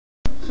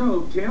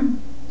So,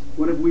 Tim,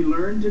 what have we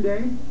learned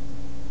today?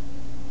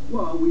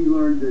 Well, we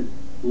learned that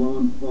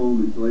blown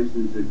foam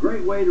insulation is a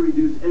great way to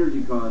reduce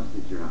energy costs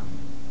at your house.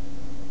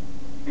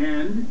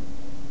 And?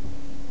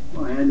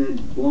 Well, and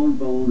that blown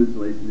foam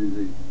insulation is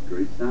a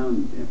great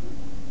sound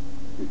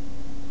dampener.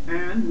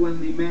 And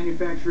when the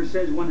manufacturer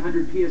says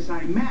 100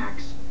 psi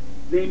max,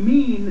 they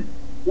mean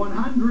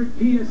 100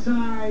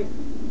 psi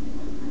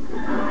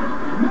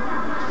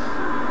max.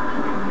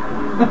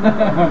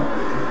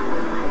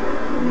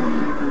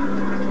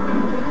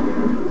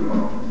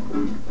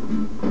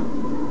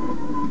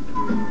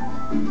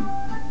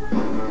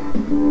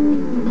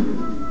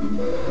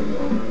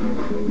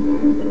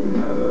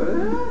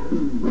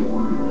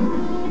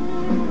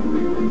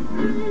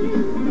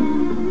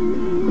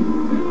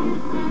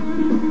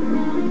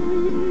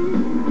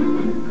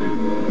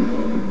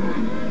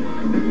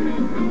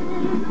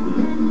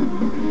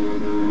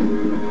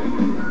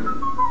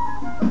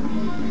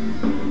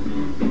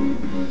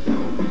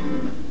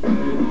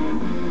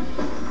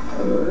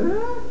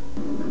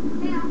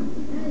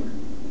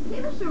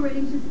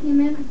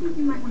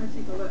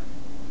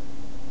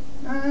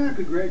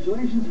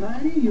 Congratulations,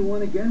 Heidi. You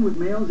won again with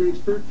males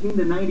aged 13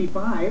 to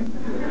 95. Keep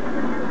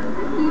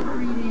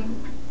reading.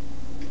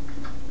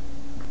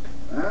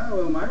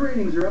 Well, my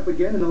ratings are up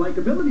again in the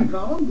likability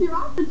column. You're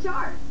off the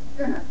chart.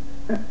 Yeah.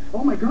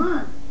 Oh, my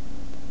God.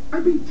 I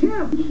beat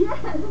Tim. Yes,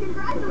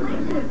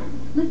 congratulations.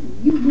 Listen,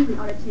 you really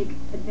ought to take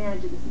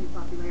advantage of this new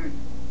popularity.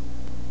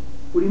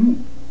 What do you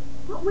mean?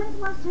 Well, when's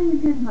the last time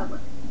you've been in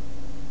public?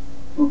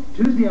 Well,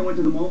 Tuesday I went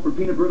to the mall for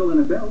peanut brittle and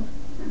a belt.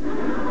 I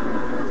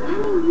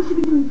mean, you should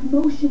be doing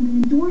promotions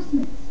and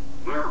endorsements.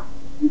 Hell,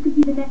 you could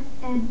be the next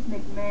Ed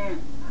McMahon.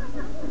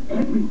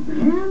 Ed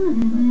McMahon?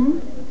 Mm-hmm.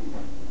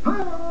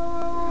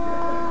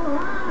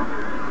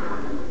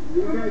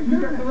 You guys, you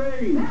got the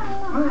ratings. No, I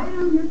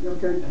don't get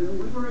Okay,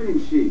 where's the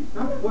rating sheet?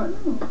 What?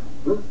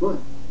 What?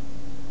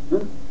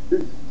 Huh?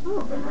 This.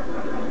 Oh.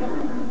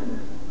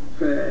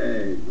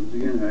 Hey, once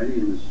again, Heidi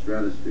in the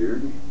stratosphere.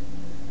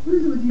 What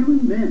is it with you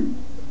and men?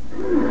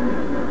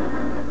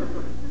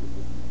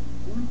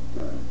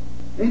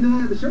 Hey,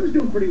 the show's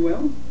doing pretty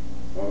well.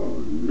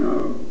 Oh,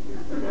 no.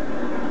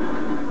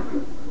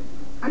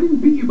 I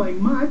didn't beat you by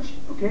much.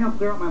 Okay, I'll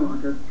clear out my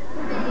locker.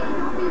 Hey,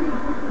 don't be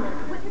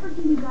ridiculous. Whatever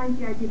gave you guys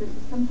the idea this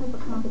was some type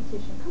of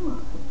competition? Come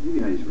on. Maybe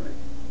Heidi's right.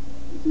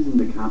 This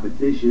isn't a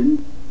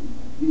competition.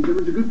 These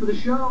numbers are good for the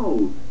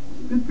show.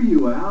 It's good for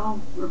you, Al.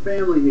 We're a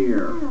family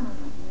here. Yeah.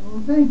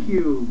 Well, thank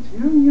you,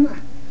 Tim. You know,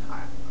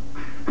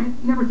 I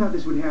never thought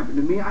this would happen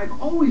to me. I've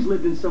always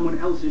lived in someone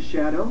else's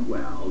shadow.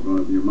 Well, growing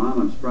up with your mom,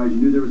 I'm surprised you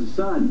knew there was a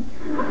son.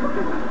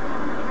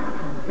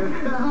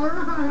 All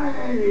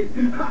right.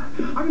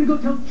 I'm going to go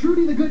tell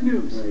Trudy the good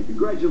news. Hey,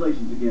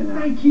 congratulations again, Al.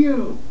 Thank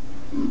you.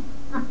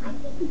 I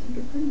think you took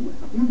it pretty well.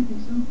 Yeah, I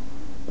think so.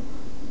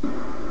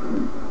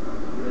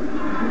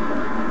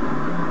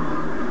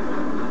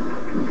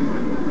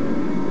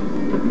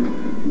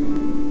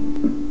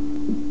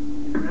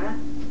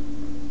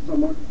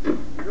 Someone?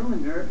 Girl in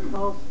Erica's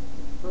house?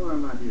 Tell her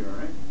I'm not here,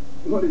 alright?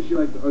 What, is she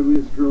like the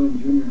ugliest girl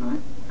in junior high?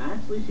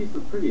 Actually, she's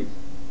the prettiest.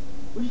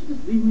 We should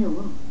just leave me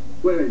alone.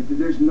 Wait,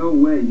 there's no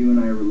way you and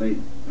I are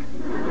related.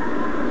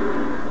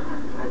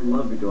 I'd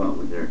love to go out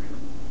with Erica.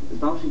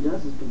 Just all she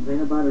does is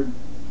complain about her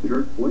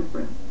jerk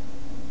boyfriend.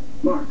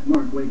 Mark,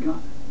 wake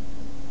up.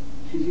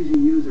 She's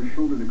using you as her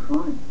shoulder to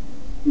cry.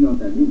 You know what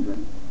that means,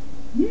 right?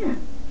 Yeah,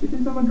 she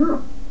thinks I'm a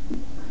girl.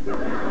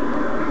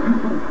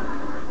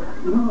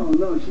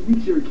 No, she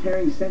thinks you're a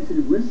caring,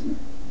 sensitive listener.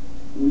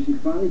 And when she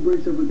finally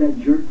breaks up with that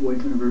jerk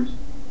boyfriend of hers,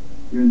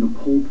 you're in the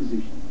pole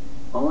position.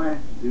 All I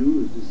have to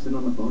do is just sit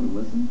on the phone and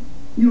listen?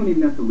 You don't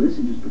even have to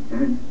listen, just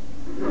pretend.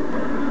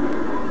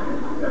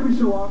 Every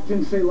so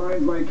often, say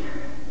lines like,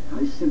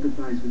 I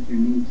sympathize with your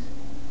needs.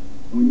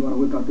 And when you want to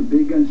whip out the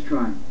big guns,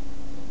 try.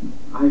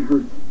 I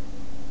hurt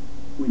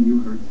when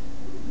you hurt.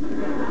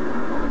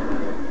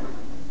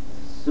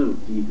 So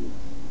devious.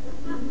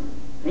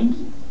 Thank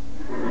you.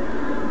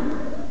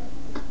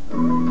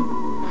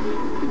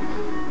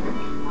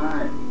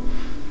 Hi.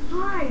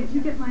 Hi, did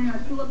you get my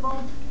tulip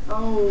bulb?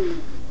 Oh,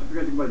 I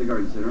forgot to go by the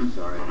garden center. I'm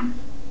sorry.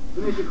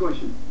 Let me ask you a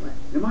question. What?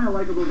 Am I a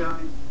likable guy?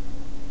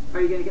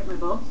 Are you going to get my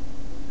bulbs?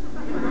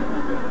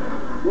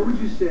 What would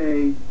you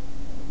say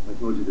if I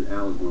told you that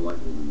Al is more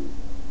likable than me?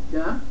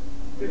 Duh.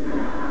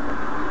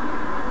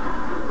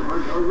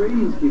 Our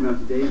ratings came out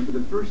today, and for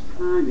the first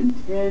time in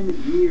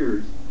 10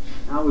 years,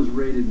 Al was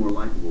rated more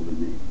likable than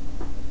me.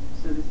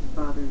 So this is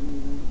bothering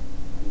you,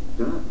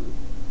 Duh.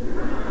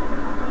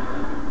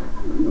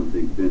 You don't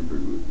think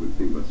Benford would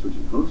think about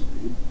switching hosts, do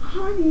you?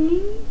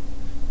 Honey,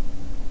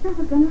 it's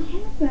never gonna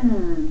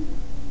happen.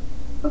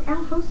 Look,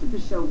 Al hosted the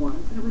show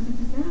once, and it was a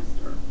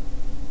disaster.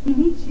 He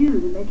needs you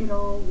to make it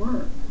all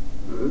work.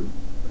 Huh?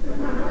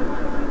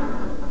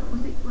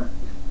 Well, see, look,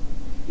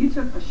 you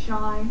took a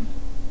shy,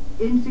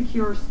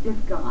 insecure,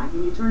 stiff guy,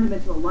 and you turned him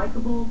into a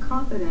likable,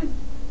 confident,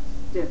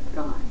 stiff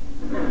guy.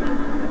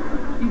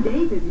 You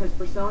gave him his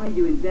persona,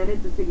 you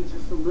invented the signature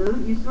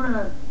salute, you sort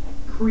of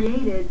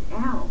created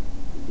Al.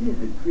 I did.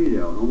 I created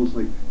Al, almost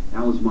like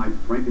Al is my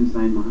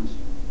Frankenstein monster.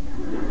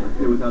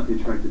 Yeah, without the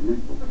attractive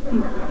nipple.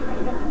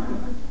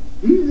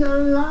 He's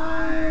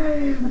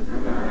alive!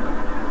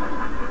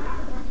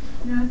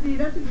 Now, see,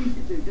 that's what you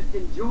should do. Just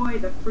enjoy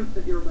the fruits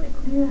of your labor.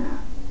 Yeah.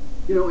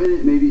 You know, in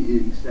it, maybe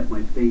it set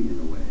my fate in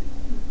a way.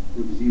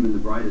 Because even the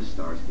brightest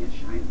stars can't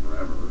shine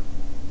forever.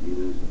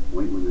 Maybe there's a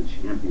point when the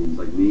champions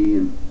like me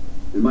and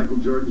Michael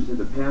Jordan just have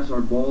to pass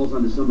our balls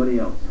on to somebody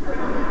else.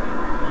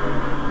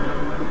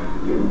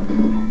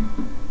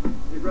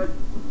 Hey, Fred.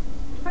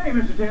 Hey,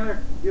 Mr. Taylor.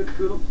 You have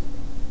tulips?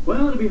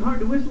 Well, it'd be hard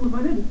to whistle if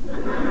I didn't.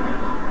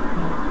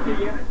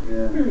 Yeah.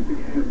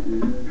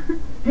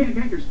 Hey, I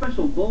got your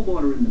special bulb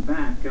order in the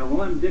back.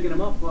 While I'm digging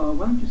them up,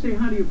 why don't you say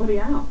hi to your buddy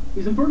Al?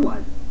 He's in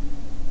fertilizer.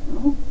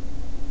 No?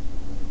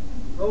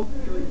 Hope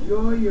you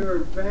enjoy your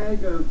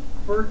bag of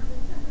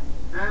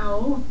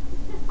Al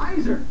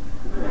Iser.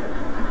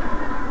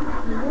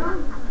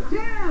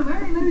 Tim,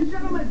 hey, ladies and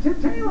gentlemen,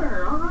 Tim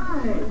Taylor, all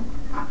right.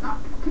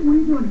 Tim, what are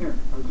you doing here?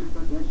 I was just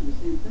about to ask you the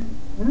same thing.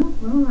 Yeah,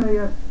 well, I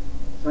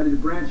decided to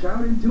branch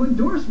out into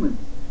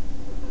endorsements.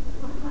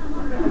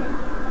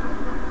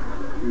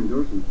 You're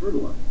endorsing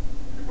fertilizer.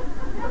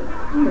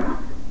 Yeah.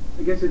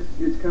 I guess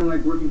it's kind of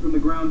like working from the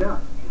ground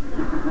up.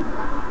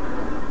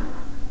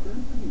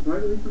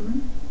 Privately for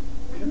me?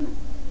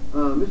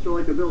 Mr.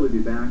 Likeability will be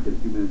back in a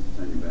few minutes to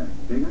sign your bag.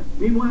 Okay, guys?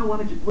 Meanwhile, why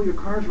don't you pull your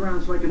cars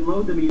around so I can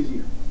load them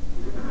easier?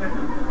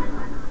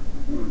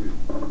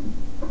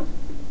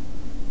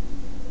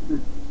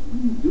 What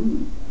are you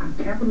doing? I'm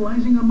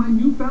capitalizing on my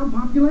newfound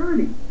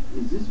popularity.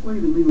 Is this why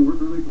you've been leaving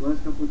work early for the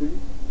last couple of days?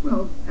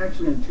 Well,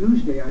 actually on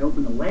Tuesday I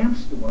opened a lamp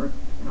store,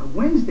 and on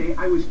Wednesday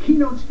I was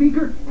keynote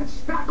speaker at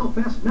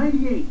Spacklefest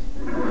 98.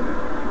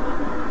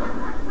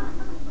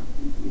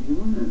 If you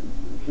want to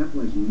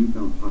capitalize on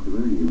newfound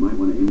popularity, you might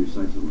want to aim your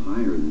sights a little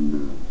higher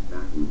than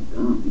back in the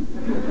dump.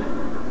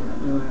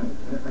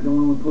 I don't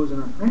want to impose on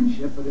our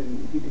friendship, but if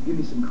you could give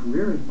me some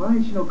career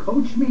advice,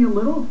 coach me a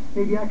little,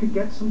 maybe I could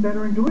get some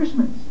better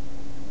endorsements.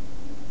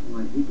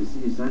 Well, I'd hate to see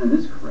you signing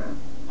this crap.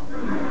 Hi.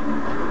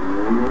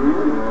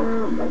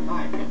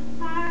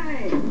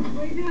 Hi.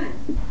 What are you doing?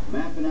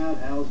 Mapping out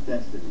Al's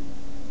destiny.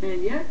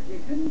 And yet, you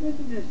couldn't put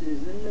the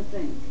dishes in the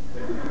sink.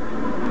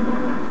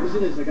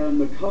 Listen to this, I got him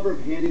the cover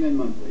of Handyman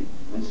Monthly.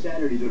 On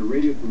Saturday, doing a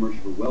radio commercial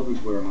for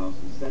Welder's Warehouse,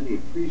 and Sunday a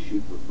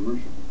pre-shoot for a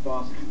commercial for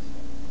Foster's.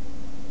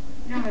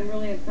 I'm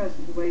really impressed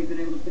with the way you've been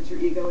able to put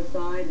your ego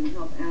aside and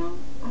help Al.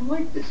 I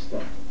like this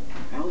stuff.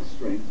 Al's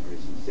strengths are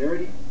his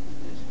sincerity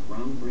and his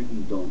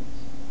groundbreaking dullness.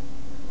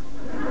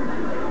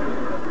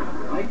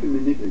 I can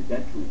manipulate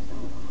that kind of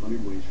talent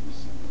 100 ways from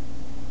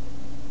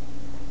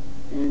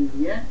Sunday. And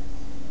yet...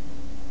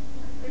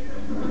 Come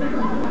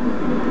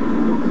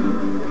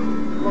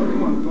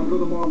on, I'll go to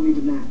the mall and leave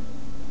it now.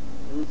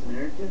 Hey, listen,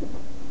 Erica,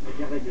 I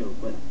gotta go,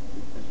 but I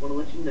just want to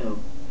let you know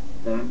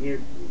that I'm here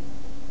for you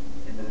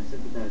and that I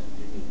sympathize with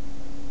your needs.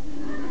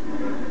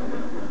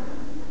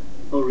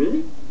 Oh,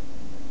 really?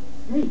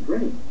 Hey,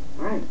 great.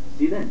 All right,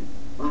 see you then.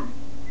 Bye.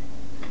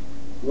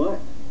 What?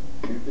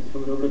 Erica's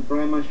coming over to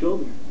cry on my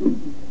shoulder.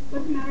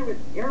 What's the matter with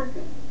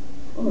Erica?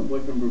 Oh, my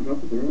boyfriend broke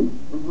up with her.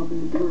 I'm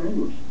helping with her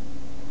anguish.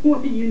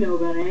 What do you know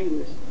about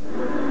anguish?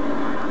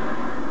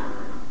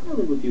 I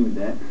live with you and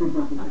Dad.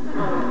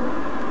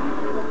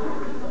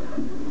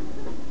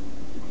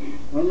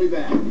 Only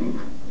back.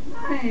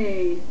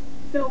 Hey,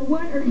 so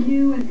what are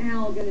you and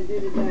Al going to do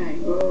today?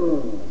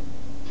 Oh.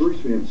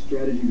 First, we have a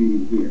strategy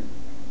meeting here.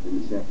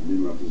 Then this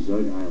afternoon, we're off to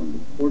Zug Island. The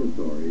Port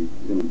Authority is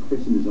going to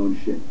christen his own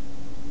ship.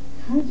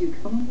 How did you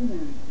come up with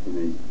that?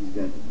 Amazing. He's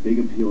got a big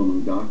appeal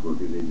among dock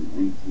workers ages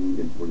 19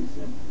 to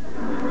 47.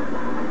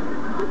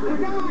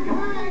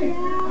 Hi,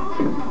 Al.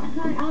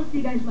 Hi, I'll see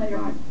you guys later.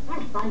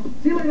 Bye.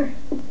 See you later.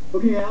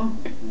 Okay, Al.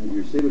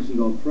 Your sailor suit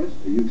all pressed.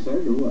 Are you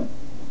excited or what?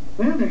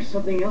 Well, there's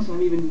something else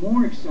I'm even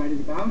more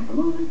excited about. Come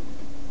on.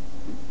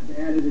 I've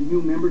added a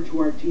new member to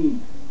our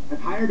team.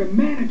 I've hired a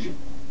manager.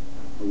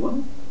 A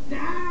what?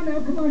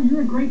 Now, come on,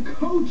 you're a great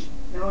coach.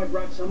 Now I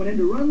brought someone in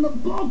to run the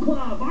ball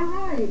club, all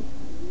right.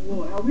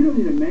 Well, Al, we don't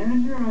need a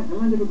manager. I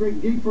lined up a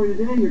great gig for you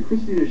today. You're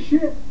christening a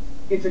ship.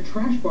 It's a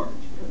trash barge.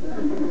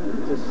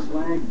 It's a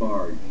slag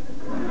barge.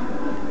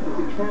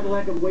 It's a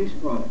Cadillac of waste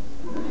products.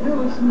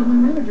 Well, listen to what the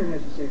manager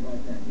has to say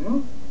about that,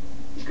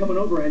 He's coming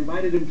over. I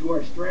invited him to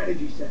our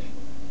strategy session.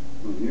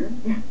 Oh, here?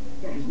 Yeah,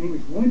 his name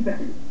is Roy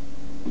Becker.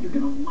 You're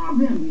gonna love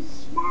him. He's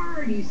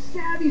smart, he's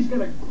savvy, he's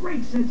got a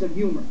great sense of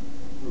humor.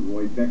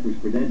 Roy Becker's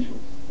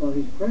credentials. Well,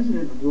 he's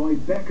president of Roy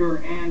Becker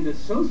and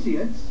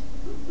Associates.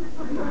 Wait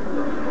a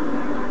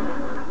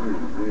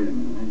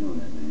minute, I know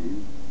that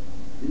name.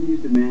 Didn't he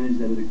used to manage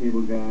that other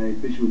cable guy,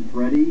 Fishing with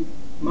Freddie?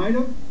 Might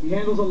have. He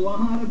handles a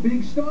lot of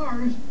big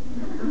stars.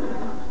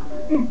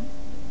 There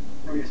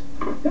he is.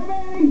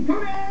 Coming!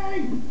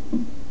 Coming!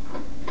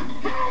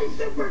 Hey,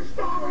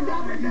 superstar!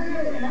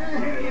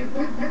 Hey, it's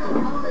Ted Taylor.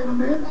 How are you,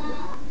 man?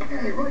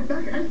 Hey, Roy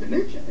Becker, nice to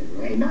meet you.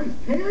 Hey, nice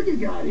tail you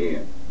got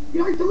here. I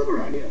used to live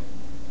around here.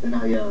 Then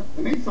I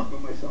made something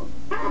of myself.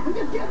 I'm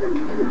just kidding.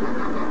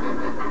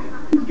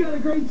 He's got a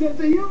great sense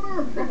of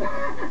humor. I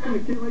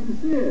can't wait to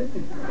see it.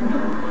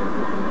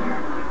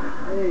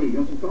 Hey, you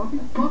want some coffee?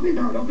 Coffee?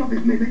 No coffee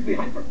for me. Makes me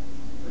hyper.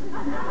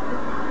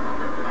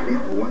 I'm here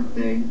for one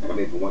thing, and I'm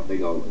here for one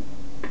thing only.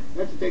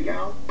 That's to take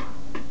Al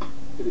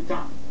to the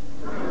top.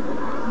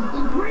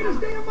 The greatest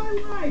day of my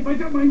life. I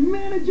got my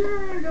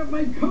manager, I got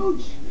my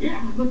coach.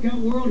 Yeah, look out,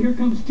 world. Here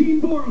comes Team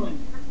Borland.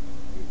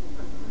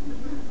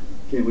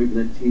 Can't wait for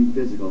that team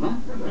physical,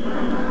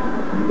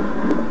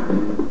 huh?